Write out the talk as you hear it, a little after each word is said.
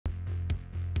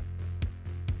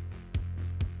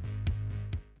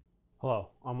Hello,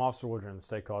 I'm Officer Woodruff in the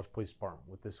State College Police Department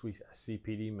with this week's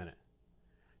SCPD Minute.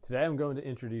 Today I'm going to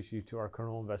introduce you to our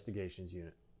Criminal Investigations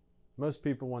Unit. Most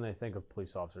people, when they think of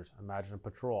police officers, imagine a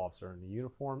patrol officer in a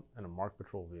uniform and a marked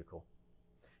patrol vehicle.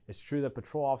 It's true that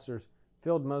patrol officers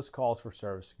field most calls for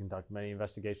service and conduct many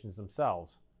investigations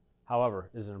themselves. However,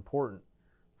 it is important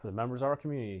for the members of our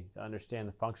community to understand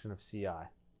the function of CI.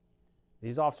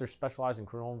 These officers specialize in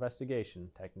criminal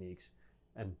investigation techniques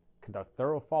and conduct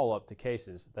thorough follow-up to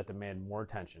cases that demand more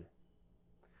attention.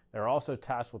 They are also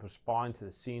tasked with responding to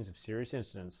the scenes of serious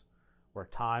incidents where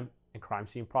time and crime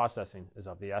scene processing is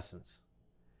of the essence.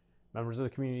 Members of the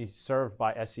community served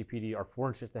by SCPD are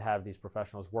fortunate to have these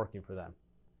professionals working for them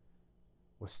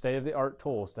with state-of-the-art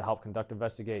tools to help conduct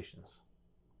investigations.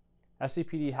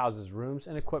 SCPD houses rooms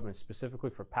and equipment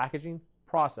specifically for packaging,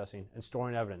 processing, and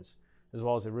storing evidence, as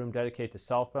well as a room dedicated to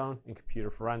cell phone and computer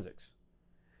forensics.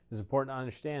 It is important to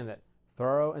understand that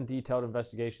thorough and detailed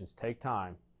investigations take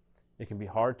time. It can be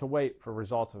hard to wait for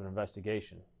results of an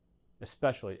investigation,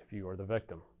 especially if you are the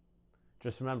victim.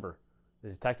 Just remember, the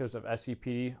detectives of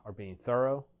SCPD are being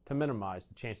thorough to minimize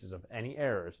the chances of any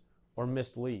errors or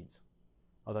missed leads.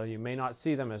 Although you may not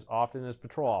see them as often as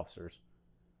patrol officers,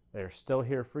 they are still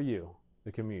here for you,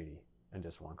 the community, and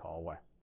just one call away.